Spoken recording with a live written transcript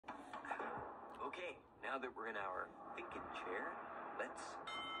Now that we're in our thinking chair, let's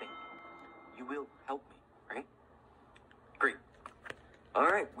think. You will help me, right? Great. All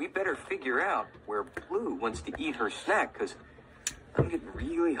right, we better figure out where Blue wants to eat her snack, because I'm getting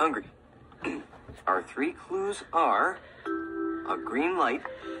really hungry. Our 3 clues are a green light,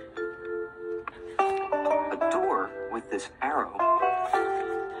 a door with this arrow,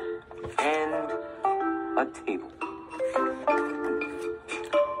 and a table.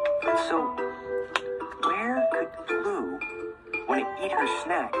 So, where could Blue want to eat her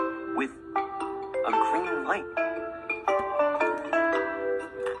snack with a green light?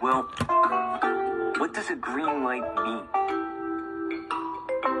 Well, what does a green light mean?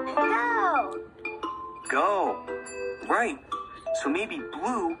 Go! Go. Right. So maybe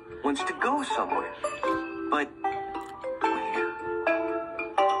Blue wants to go somewhere. But where?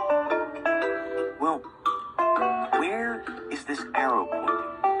 Well, where is this arrow pointing?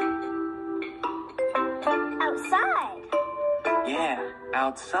 Outside. Yeah,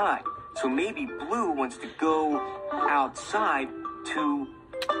 outside. So maybe Blue wants to go outside to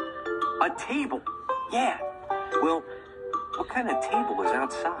a table. Yeah. Well, what kind of table is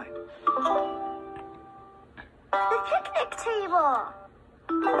outside? The picnic table.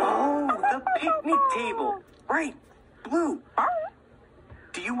 Oh, the picnic table. Right. Blue,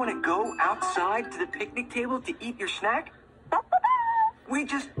 do you want to go outside to the picnic table to eat your snack? We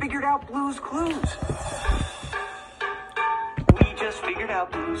just figured out Blue's clues. We just figured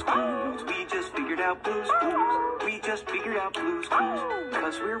out Blue's clues. We just figured out Blue's clues. We just figured out Blue's clues.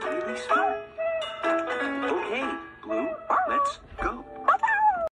 Because we're really smart. Okay, Blue, let's go.